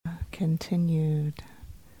continued.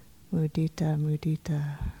 Mudita,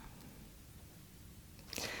 mudita.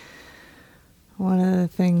 One of the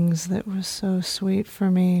things that was so sweet for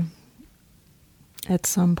me at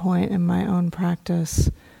some point in my own practice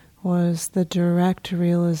was the direct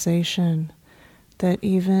realization that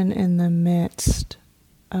even in the midst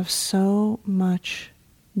of so much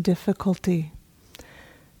difficulty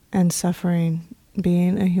and suffering,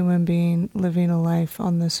 being a human being, living a life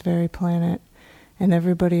on this very planet, and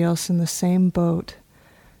everybody else in the same boat,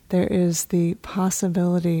 there is the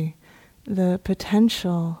possibility, the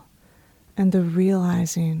potential, and the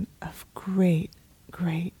realizing of great,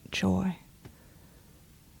 great joy.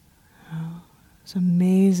 It's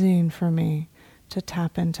amazing for me to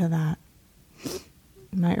tap into that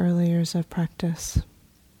in my early years of practice.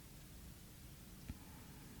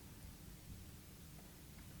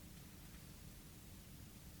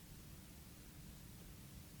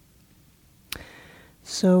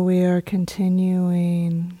 So we are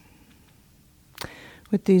continuing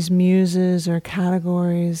with these muses or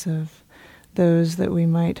categories of those that we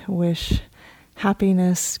might wish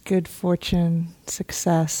happiness, good fortune,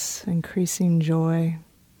 success, increasing joy.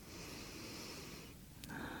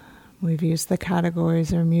 We've used the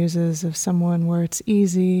categories or muses of someone where it's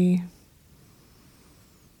easy,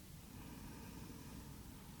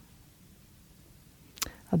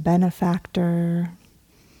 a benefactor,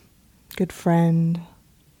 good friend.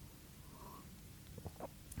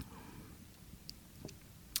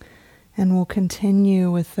 And we'll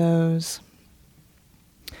continue with those.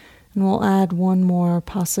 And we'll add one more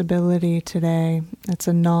possibility today. It's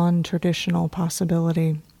a non-traditional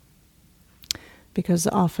possibility. Because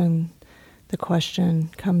often the question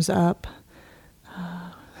comes up,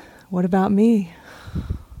 what about me?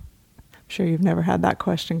 I'm sure you've never had that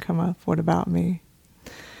question come up, what about me?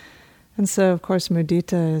 And so, of course,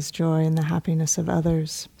 mudita is joy in the happiness of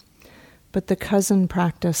others. But the cousin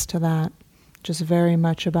practice to that, which is very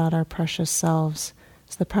much about our precious selves,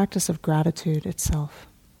 is the practice of gratitude itself.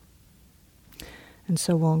 And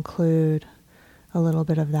so we'll include a little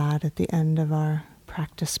bit of that at the end of our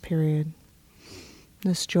practice period.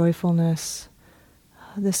 This joyfulness,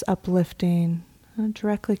 this uplifting,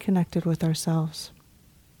 directly connected with ourselves.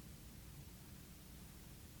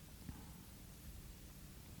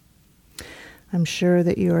 I'm sure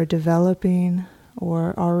that you are developing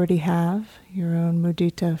or already have your own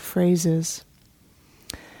mudita phrases.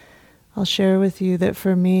 I'll share with you that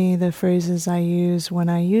for me, the phrases I use when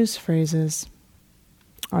I use phrases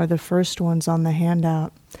are the first ones on the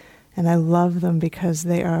handout, and I love them because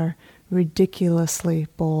they are ridiculously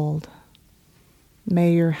bold.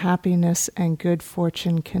 May your happiness and good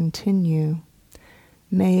fortune continue.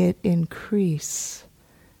 May it increase.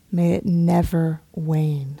 May it never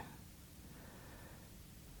wane.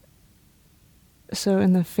 So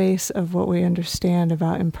in the face of what we understand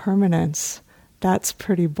about impermanence, that's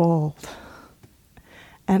pretty bold.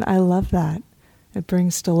 And I love that. It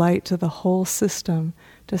brings delight to the whole system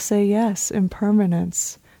to say, yes,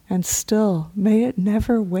 impermanence, and still, may it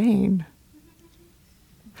never wane.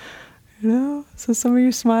 You know? So some of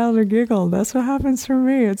you smiled or giggled. That's what happens for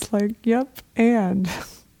me. It's like, yep, and.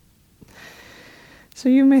 So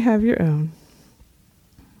you may have your own.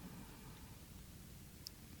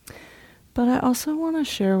 But I also want to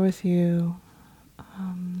share with you,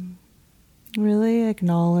 really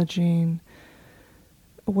acknowledging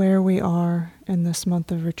where we are in this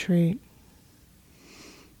month of retreat,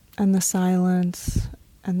 and the silence,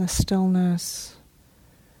 and the stillness,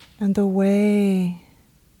 and the way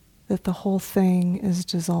that the whole thing is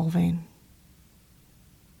dissolving.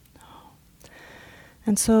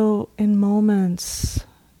 And so in moments,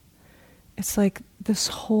 it's like this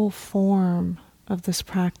whole form of this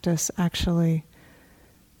practice actually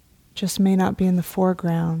just may not be in the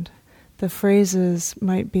foreground. The phrases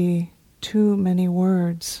might be too many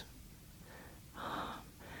words.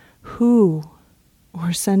 Who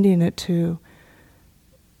we're sending it to,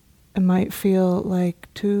 it might feel like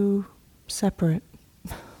too separate,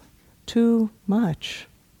 too much.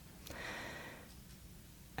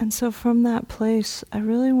 And so from that place, I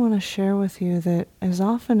really want to share with you that as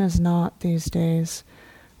often as not these days,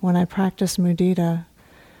 when I practice mudita,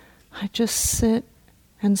 I just sit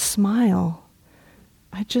and smile.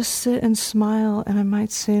 I just sit and smile, and I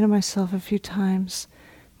might say to myself a few times,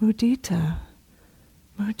 mudita,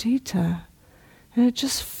 mudita. And it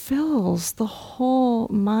just fills the whole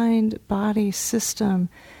mind-body system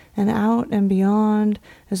and out and beyond,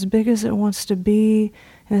 as big as it wants to be.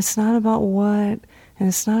 And it's not about what, and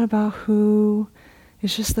it's not about who.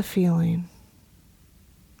 It's just the feeling.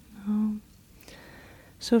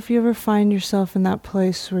 So if you ever find yourself in that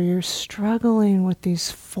place where you're struggling with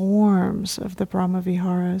these forms of the Brahma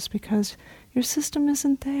Viharas because your system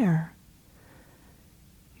isn't there,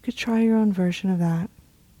 you could try your own version of that.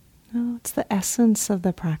 No, it's the essence of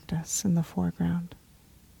the practice in the foreground.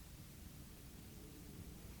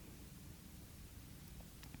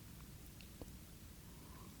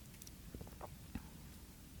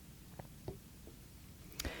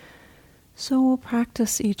 So we'll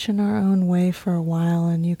practice each in our own way for a while,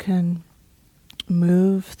 and you can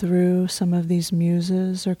move through some of these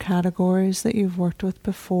muses or categories that you've worked with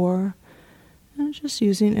before, and just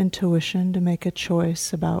using intuition to make a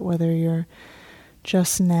choice about whether you're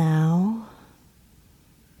just now,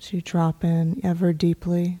 as you drop in ever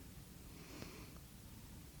deeply,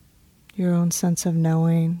 your own sense of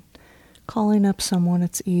knowing, calling up someone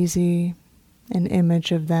it's easy, an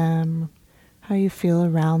image of them, how you feel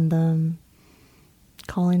around them,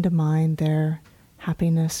 calling to mind their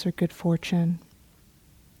happiness or good fortune.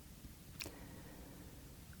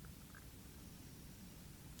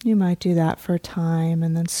 You might do that for a time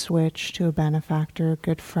and then switch to a benefactor, a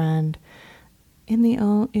good friend, in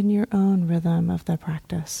your own rhythm of the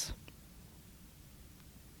practice.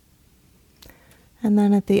 And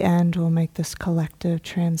then at the end, we'll make this collective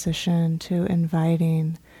transition to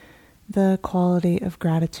inviting the quality of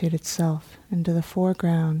gratitude itself into the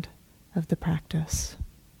foreground of the practice.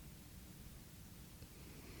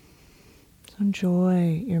 So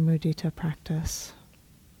enjoy your mudita practice.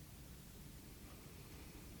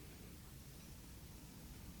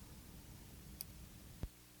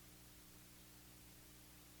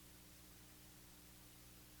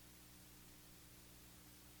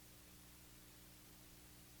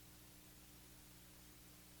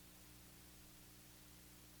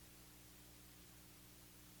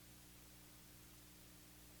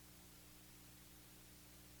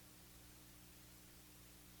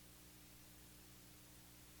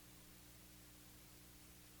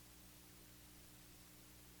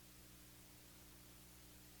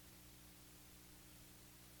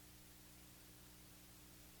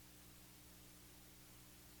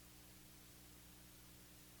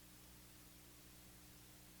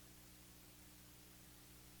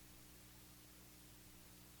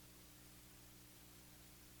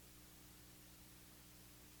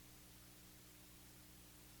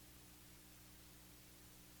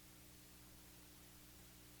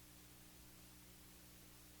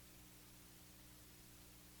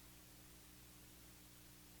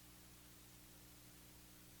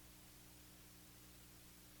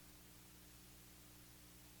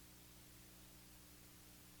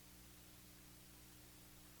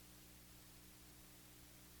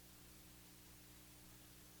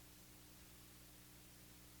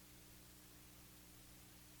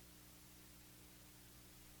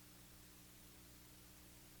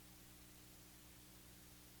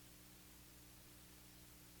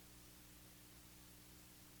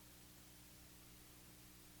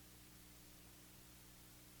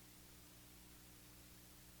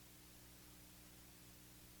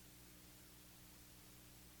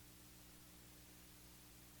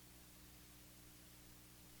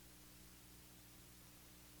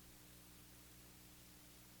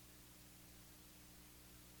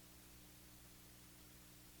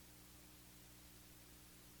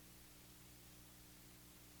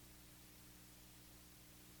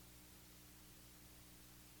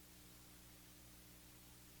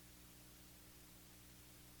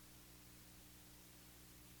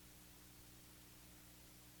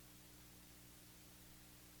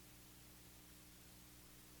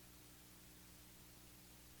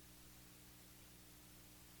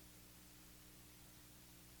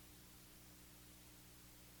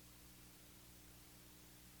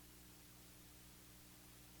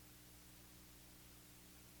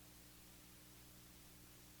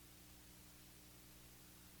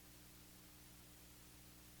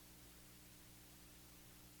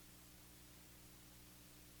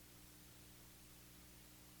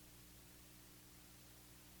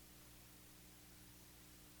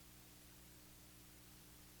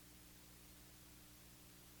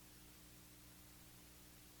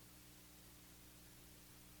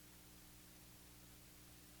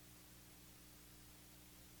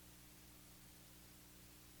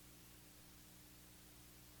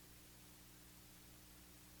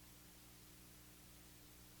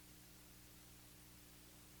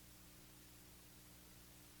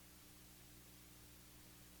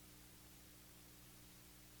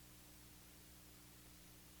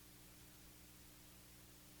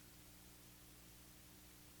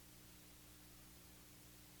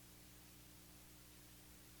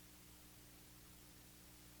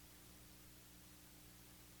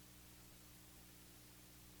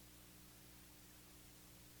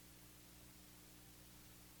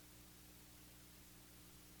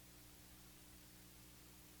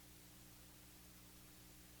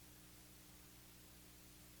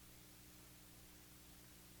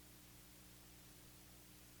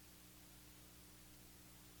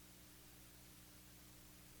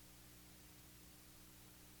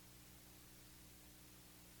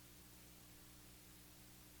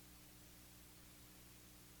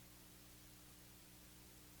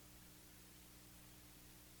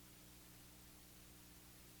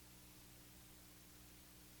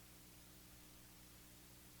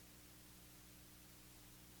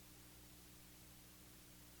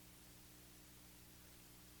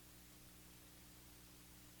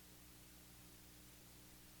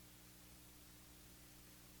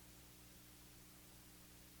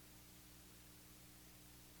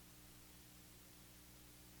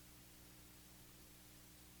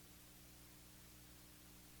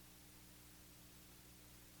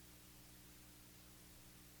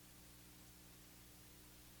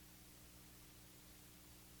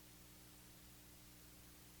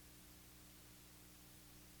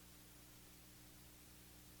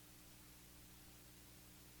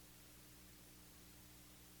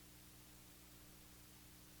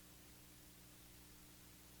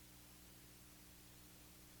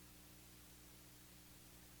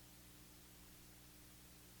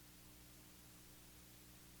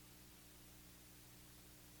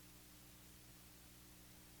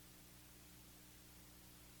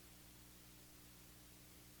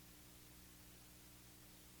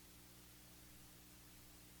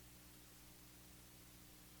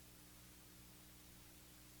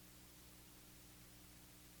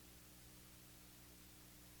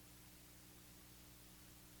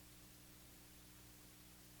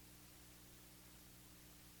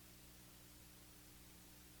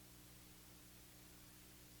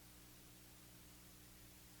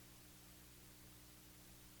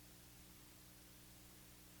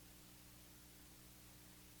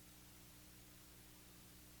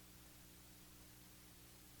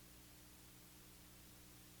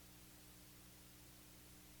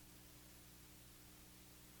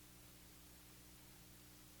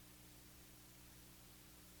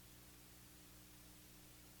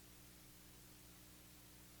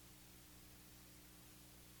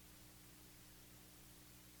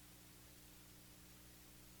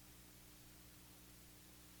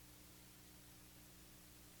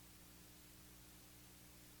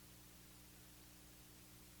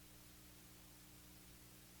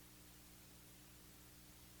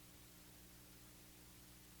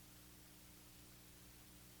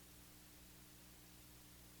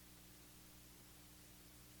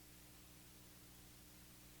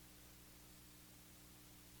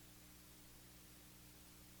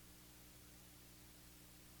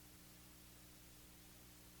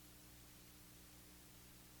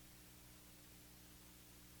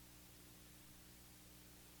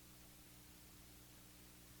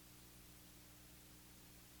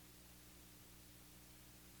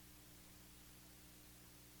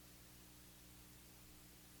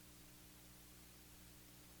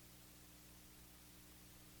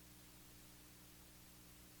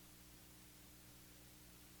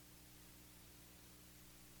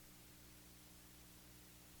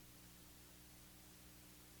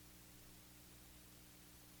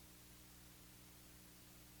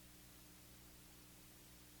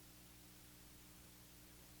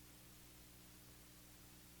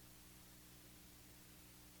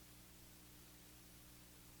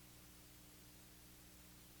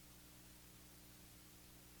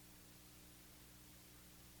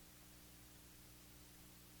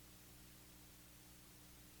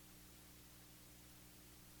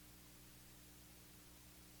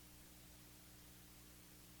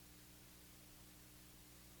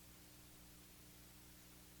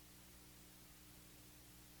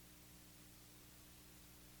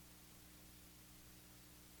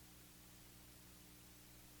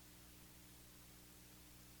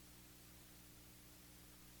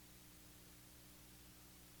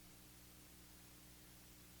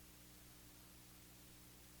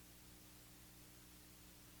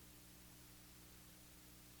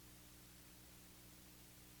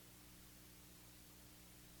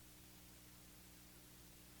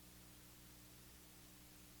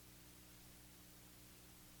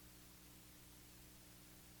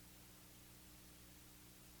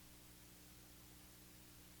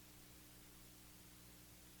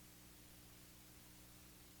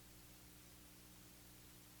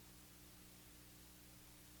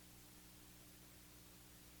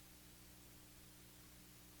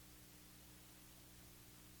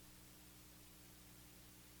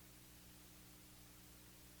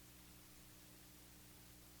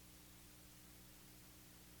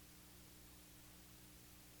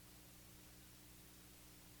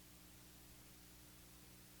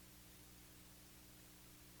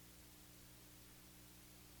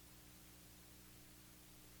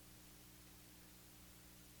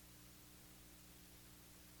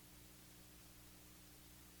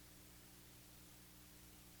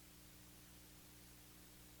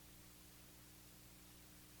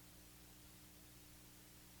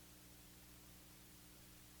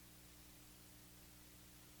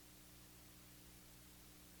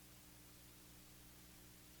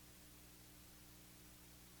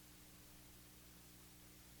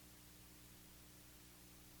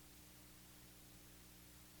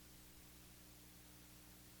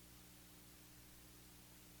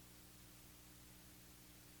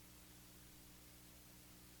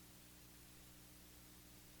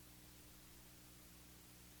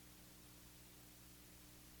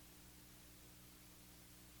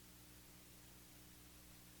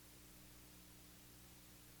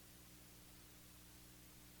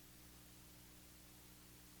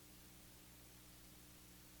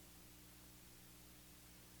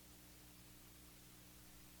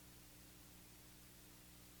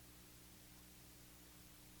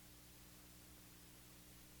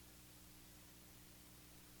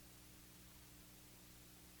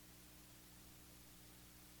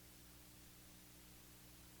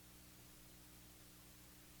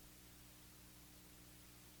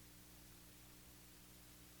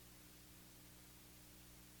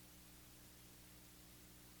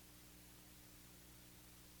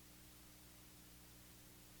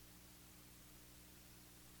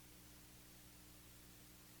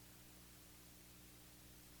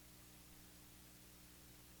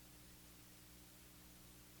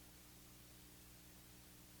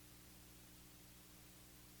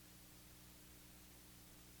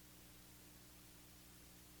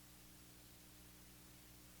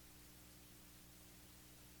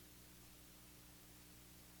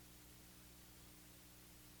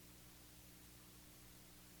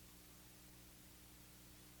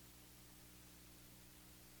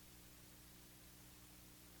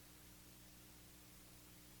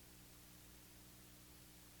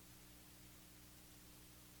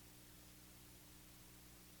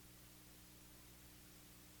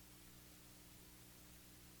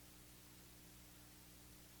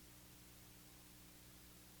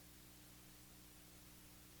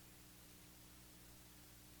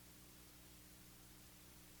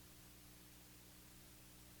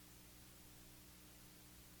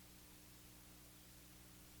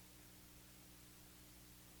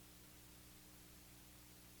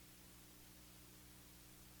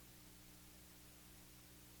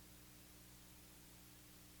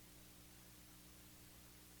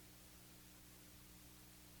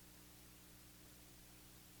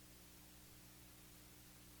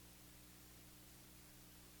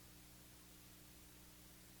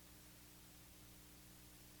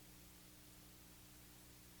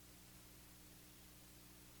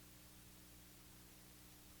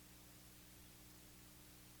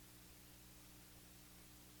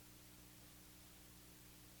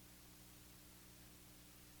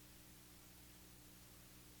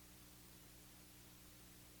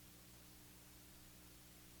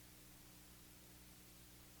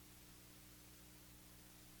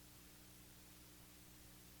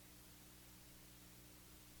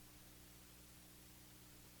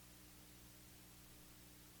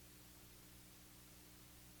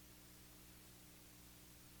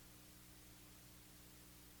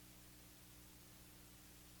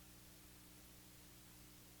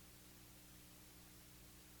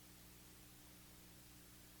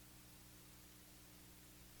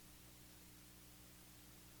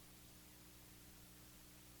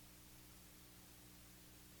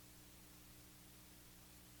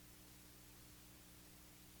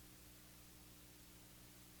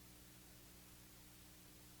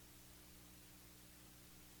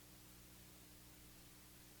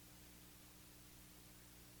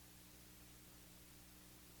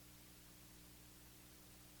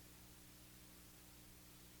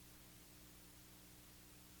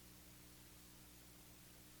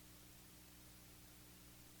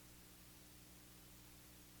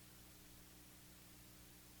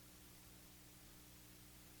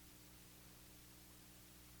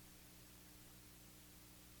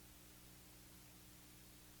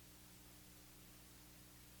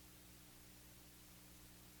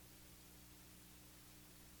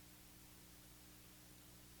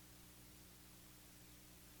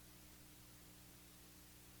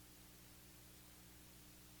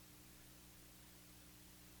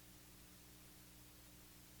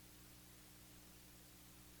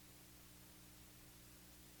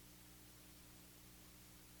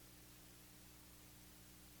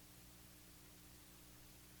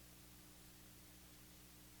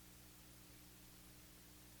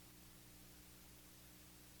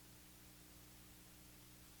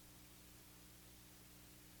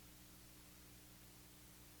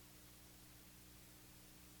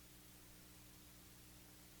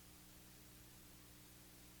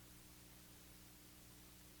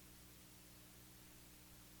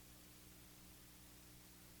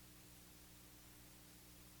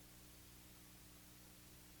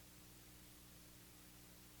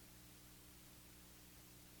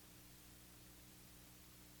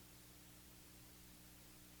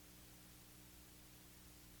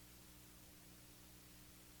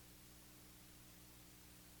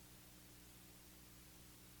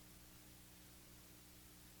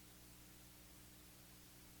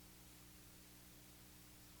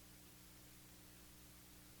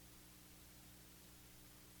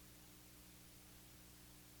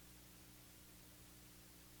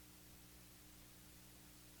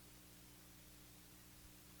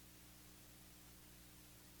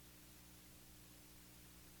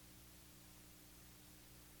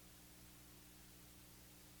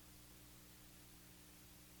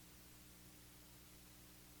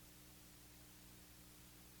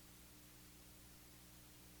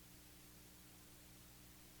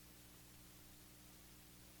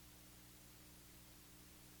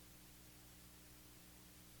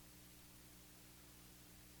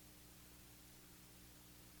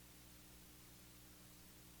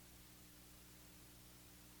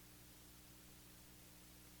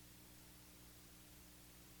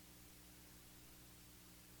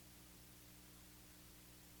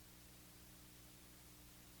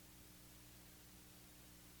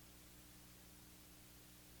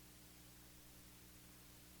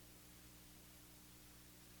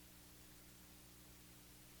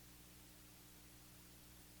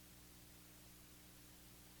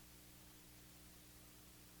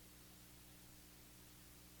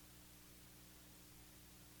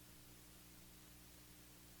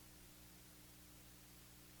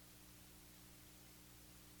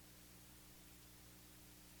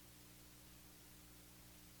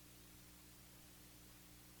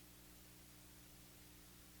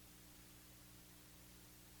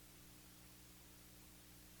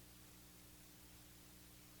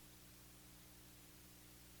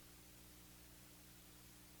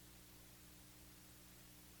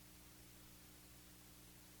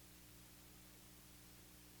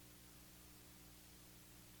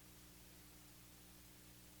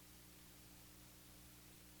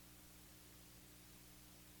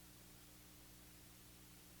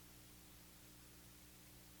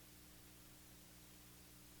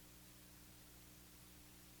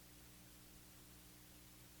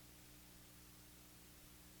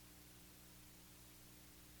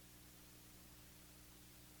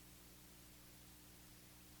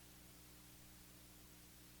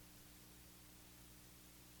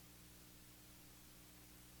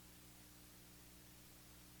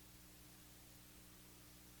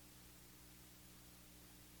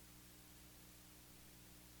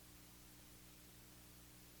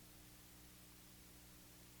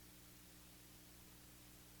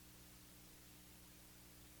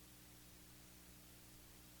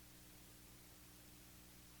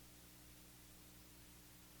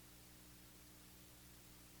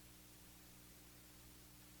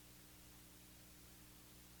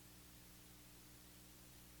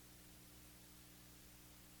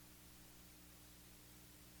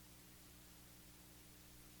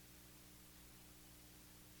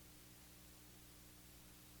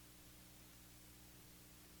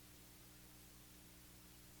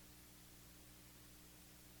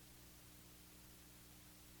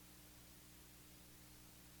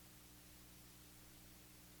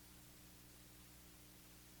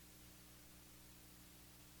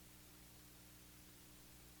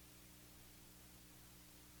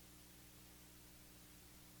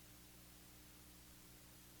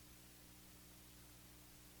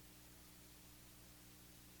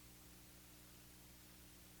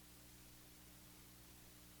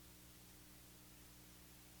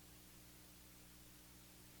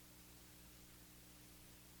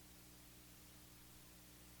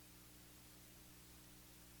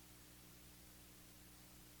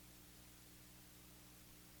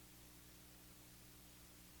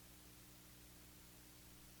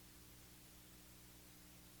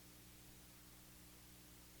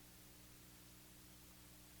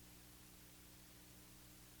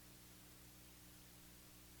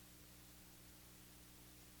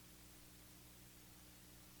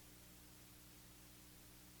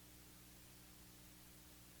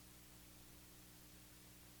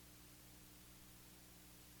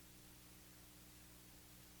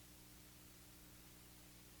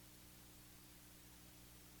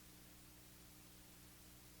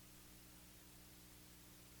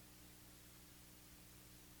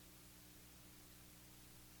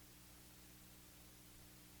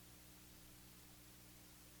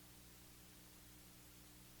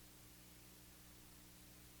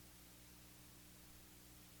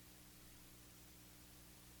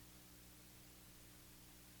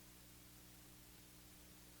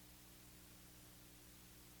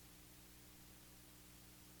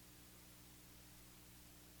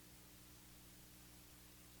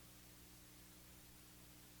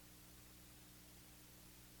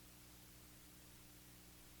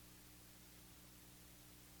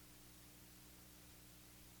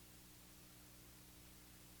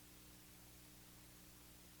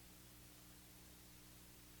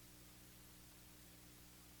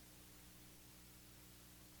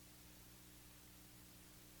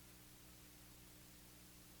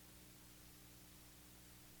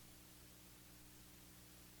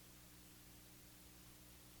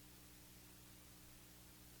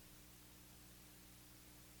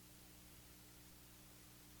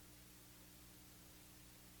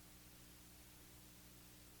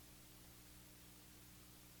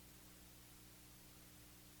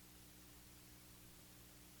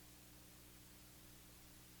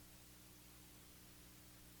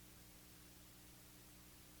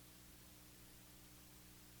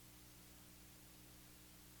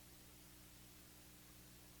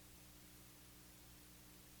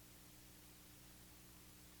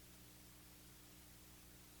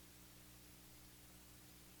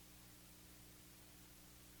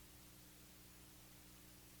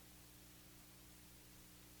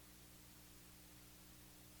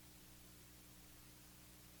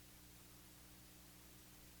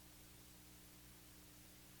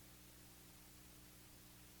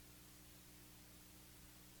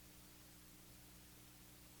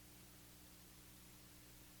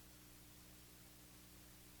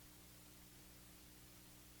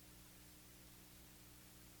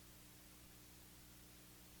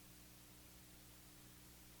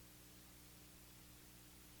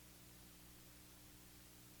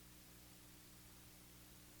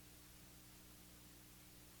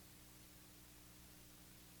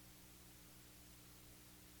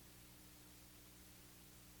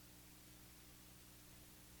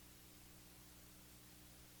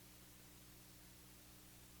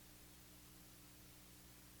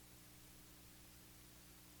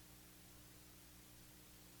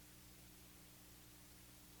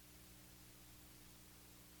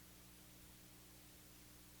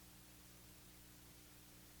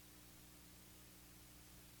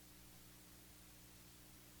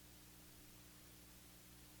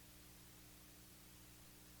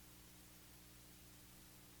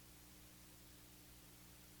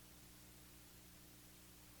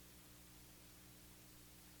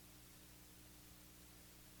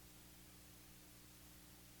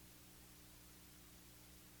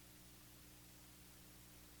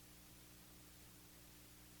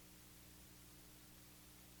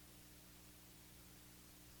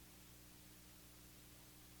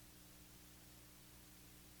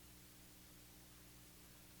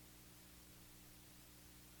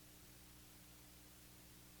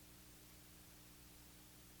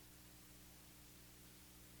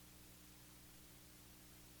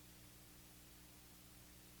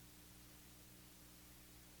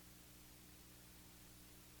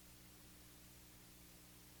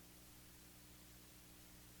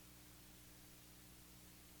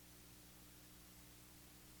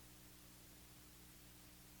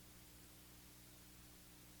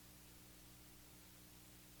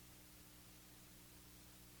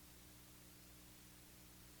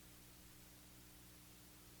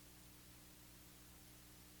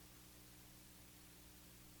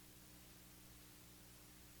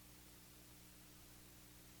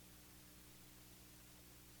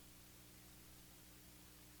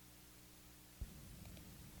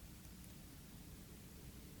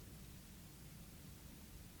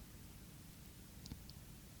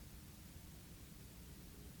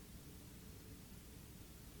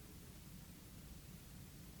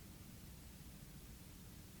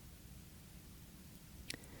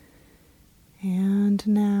 And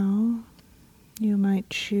now you might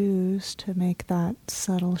choose to make that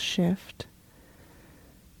subtle shift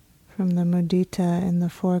from the mudita in the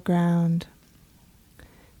foreground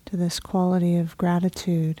to this quality of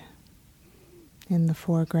gratitude in the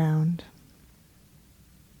foreground.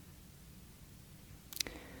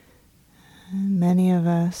 And many of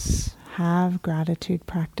us have gratitude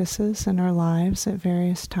practices in our lives at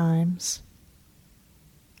various times.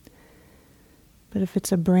 But if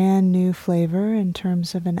it's a brand new flavor in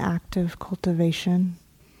terms of an active cultivation,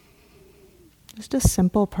 just a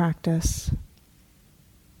simple practice.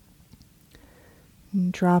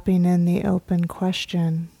 And dropping in the open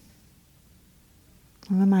question,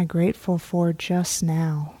 what am I grateful for just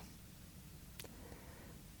now?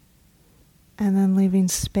 And then leaving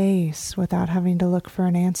space without having to look for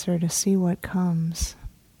an answer to see what comes.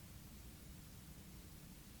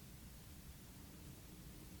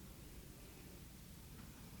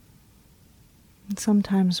 And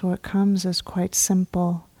sometimes what comes is quite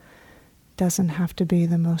simple. It doesn't have to be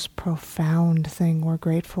the most profound thing we're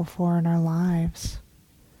grateful for in our lives.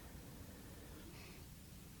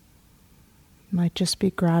 It might just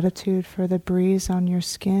be gratitude for the breeze on your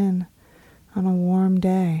skin on a warm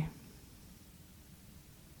day.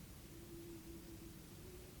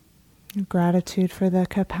 Gratitude for the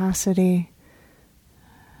capacity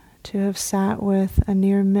to have sat with a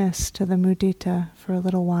near miss to the mudita for a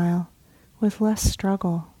little while with less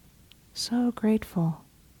struggle. So grateful.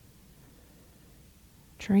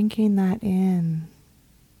 Drinking that in.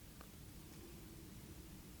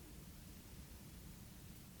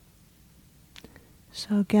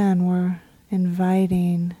 So again, we're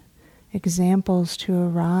inviting examples to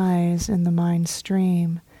arise in the mind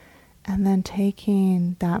stream, and then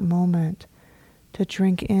taking that moment to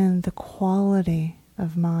drink in the quality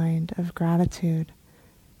of mind, of gratitude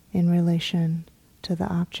in relation to the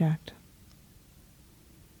object.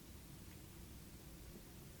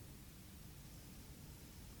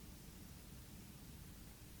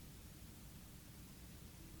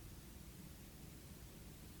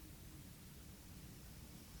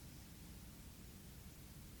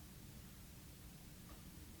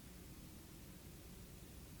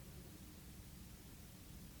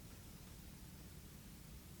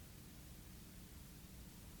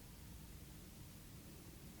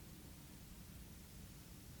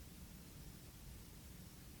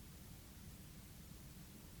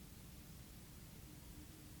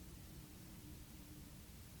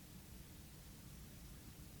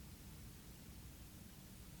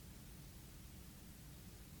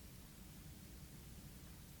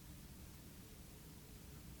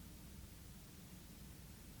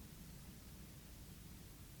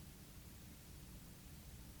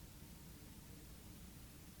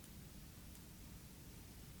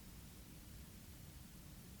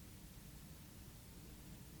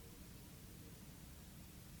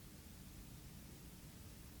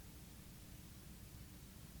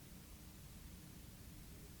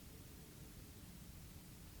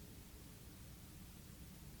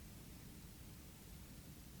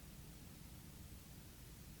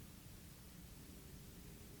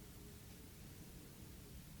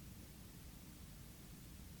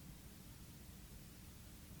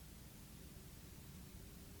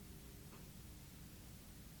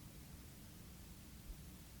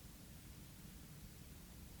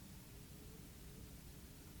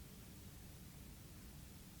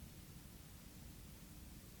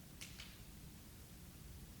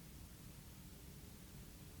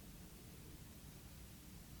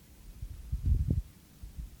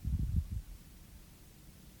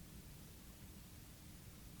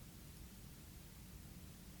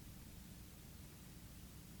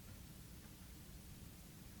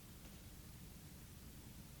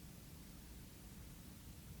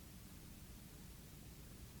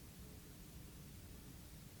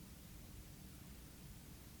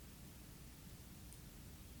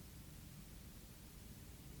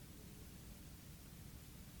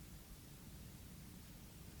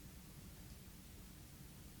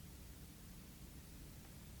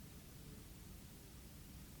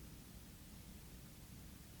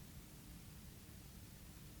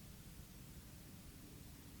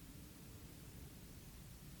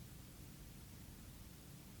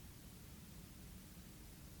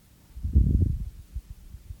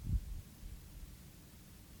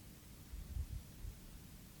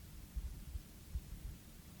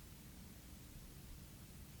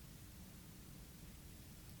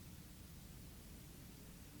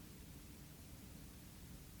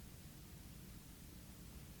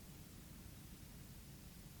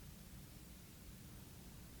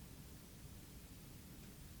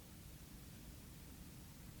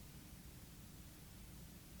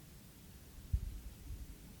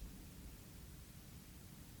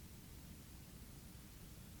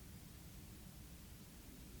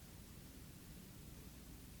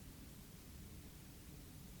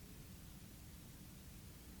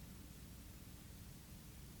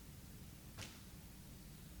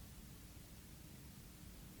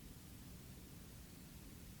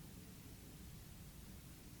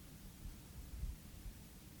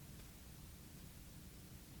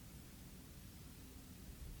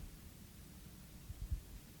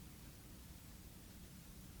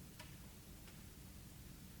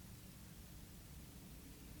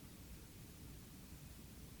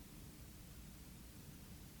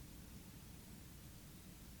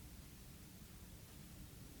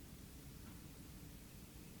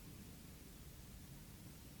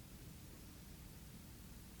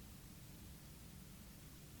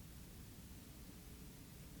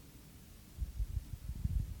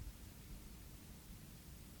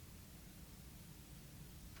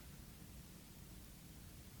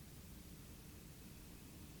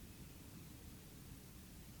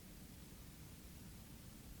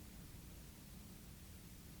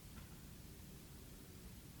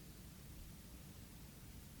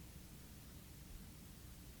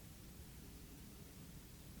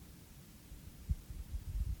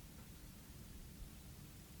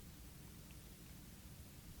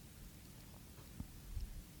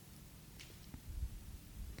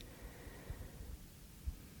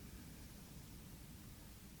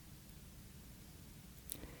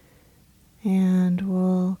 And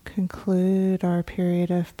we'll conclude our period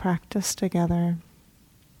of practice together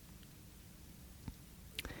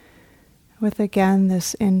with again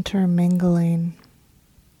this intermingling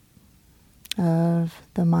of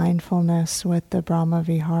the mindfulness with the Brahma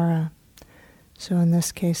Vihara. So in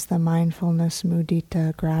this case, the mindfulness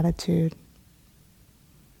mudita, gratitude.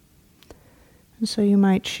 And so you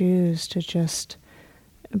might choose to just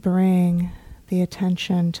bring the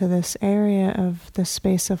attention to this area of the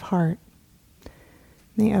space of heart,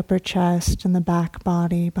 the upper chest and the back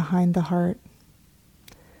body behind the heart.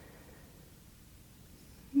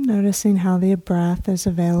 Noticing how the breath is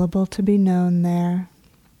available to be known there.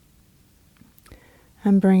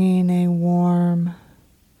 And bringing a warm,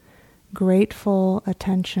 grateful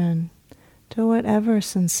attention to whatever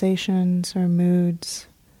sensations or moods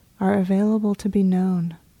are available to be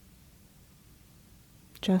known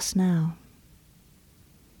just now.